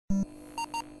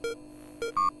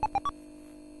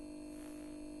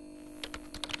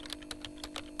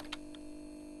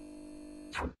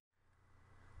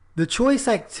The choice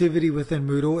activity within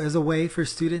Moodle is a way for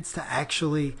students to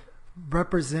actually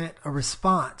represent a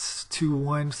response to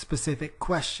one specific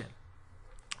question.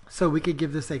 So we could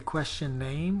give this a question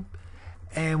name,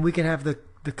 and we can have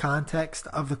the context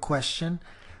of the question.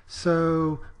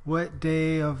 So what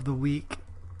day of the week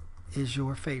is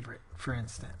your favorite, for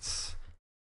instance?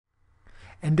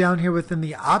 And down here within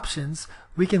the options,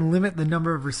 we can limit the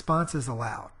number of responses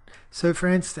allowed. So for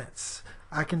instance,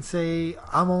 I can say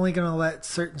I'm only going to let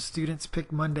certain students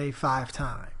pick Monday 5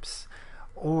 times.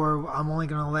 Or I'm only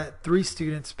going to let 3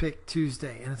 students pick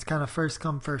Tuesday, and it's kind of first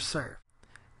come, first serve.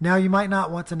 Now you might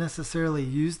not want to necessarily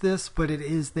use this, but it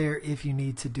is there if you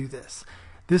need to do this.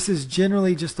 This is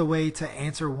generally just a way to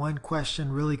answer one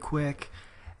question really quick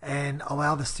and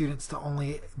allow the students to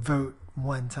only vote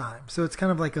one time. So it's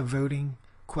kind of like a voting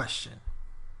question.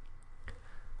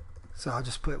 So I'll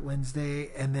just put Wednesday,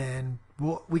 and then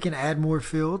we can add more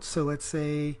fields. So let's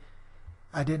say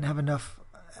I didn't have enough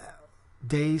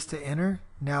days to enter.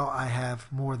 Now I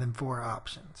have more than 4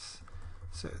 options.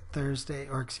 So Thursday,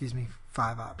 or excuse me,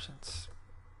 5 options.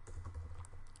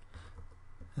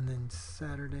 And then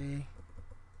Saturday.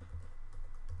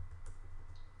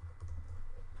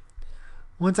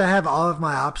 Once I have all of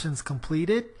my options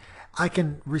completed, I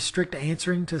can restrict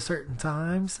answering to certain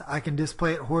times. I can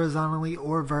display it horizontally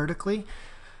or vertically.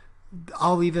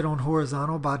 I'll leave it on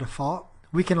horizontal by default.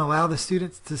 We can allow the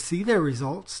students to see their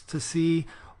results, to see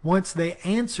once they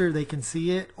answer, they can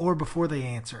see it, or before they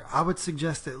answer. I would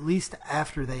suggest at least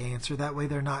after they answer. That way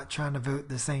they're not trying to vote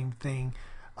the same thing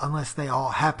unless they all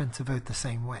happen to vote the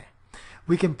same way.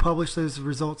 We can publish those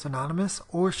results anonymous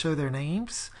or show their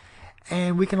names.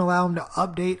 And we can allow them to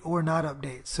update or not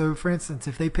update. So for instance,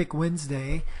 if they pick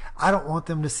Wednesday, I don't want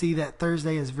them to see that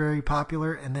Thursday is very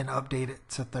popular and then update it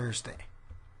to Thursday.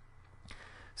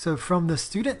 So from the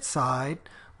student side,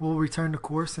 we'll return to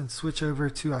course and switch over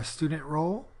to our student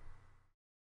role.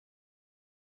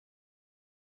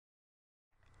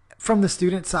 From the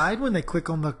student side, when they click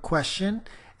on the question,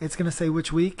 it's going to say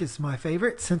which week is my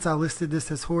favorite. Since I listed this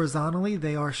as horizontally,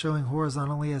 they are showing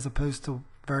horizontally as opposed to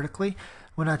vertically.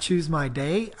 When I choose my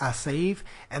day, I save,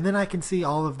 and then I can see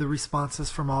all of the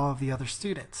responses from all of the other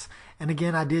students. And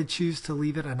again, I did choose to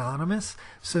leave it anonymous,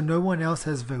 so no one else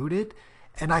has voted,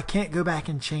 and I can't go back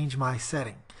and change my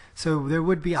setting. So there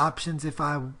would be options if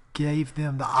I gave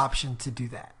them the option to do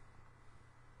that.